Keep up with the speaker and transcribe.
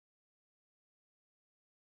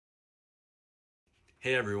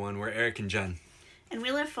Hey everyone, we're Eric and Jen. And we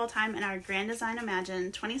live full-time in our Grand Design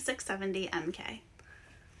Imagine 2670 MK.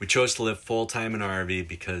 We chose to live full-time in our RV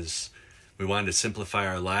because we wanted to simplify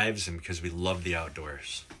our lives and because we love the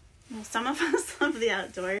outdoors. Well, some of us love the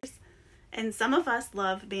outdoors, and some of us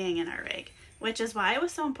love being in our rig, which is why it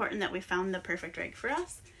was so important that we found the perfect rig for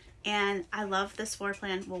us. And I love this floor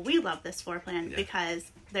plan. Well, we love this floor plan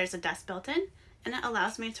because there's a desk built in, and it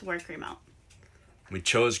allows me to work remote. We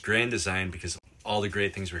chose Grand Design because all the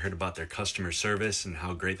great things we heard about their customer service and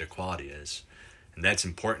how great their quality is. And that's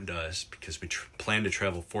important to us because we plan to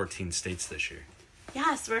travel 14 states this year.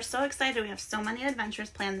 Yes, we're so excited. We have so many adventures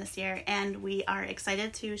planned this year, and we are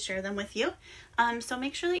excited to share them with you. So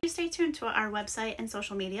make sure that you stay tuned to our website and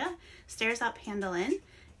social media, Stairs Up Handle In,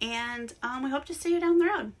 and we hope to see you down the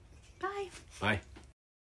road. Bye. Bye.